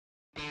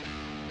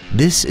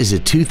This is a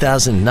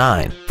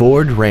 2009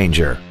 Ford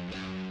Ranger.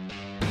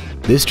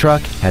 This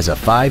truck has a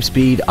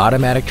 5-speed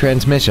automatic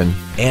transmission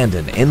and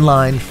an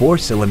inline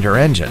 4-cylinder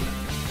engine.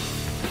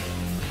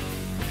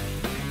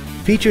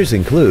 Features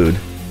include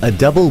a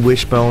double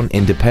wishbone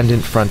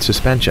independent front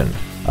suspension,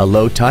 a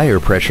low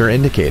tire pressure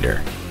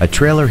indicator, a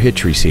trailer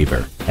hitch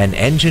receiver, an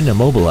engine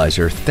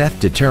immobilizer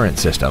theft deterrent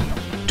system,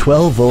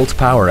 12-volt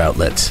power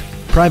outlets,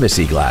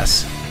 privacy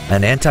glass,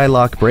 an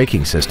anti-lock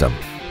braking system,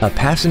 a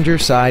passenger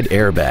side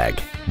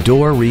airbag,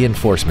 door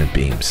reinforcement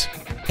beams,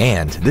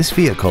 and this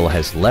vehicle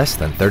has less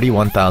than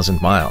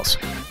 31,000 miles.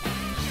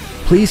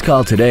 Please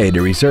call today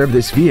to reserve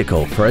this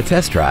vehicle for a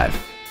test drive.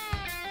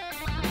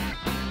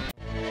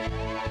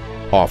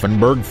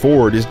 Auffenberg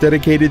Ford is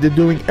dedicated to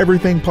doing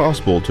everything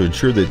possible to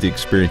ensure that the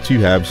experience you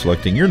have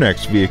selecting your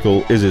next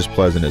vehicle is as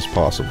pleasant as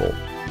possible.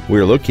 We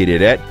are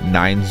located at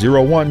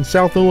 901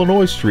 South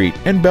Illinois Street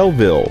in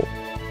Belleville.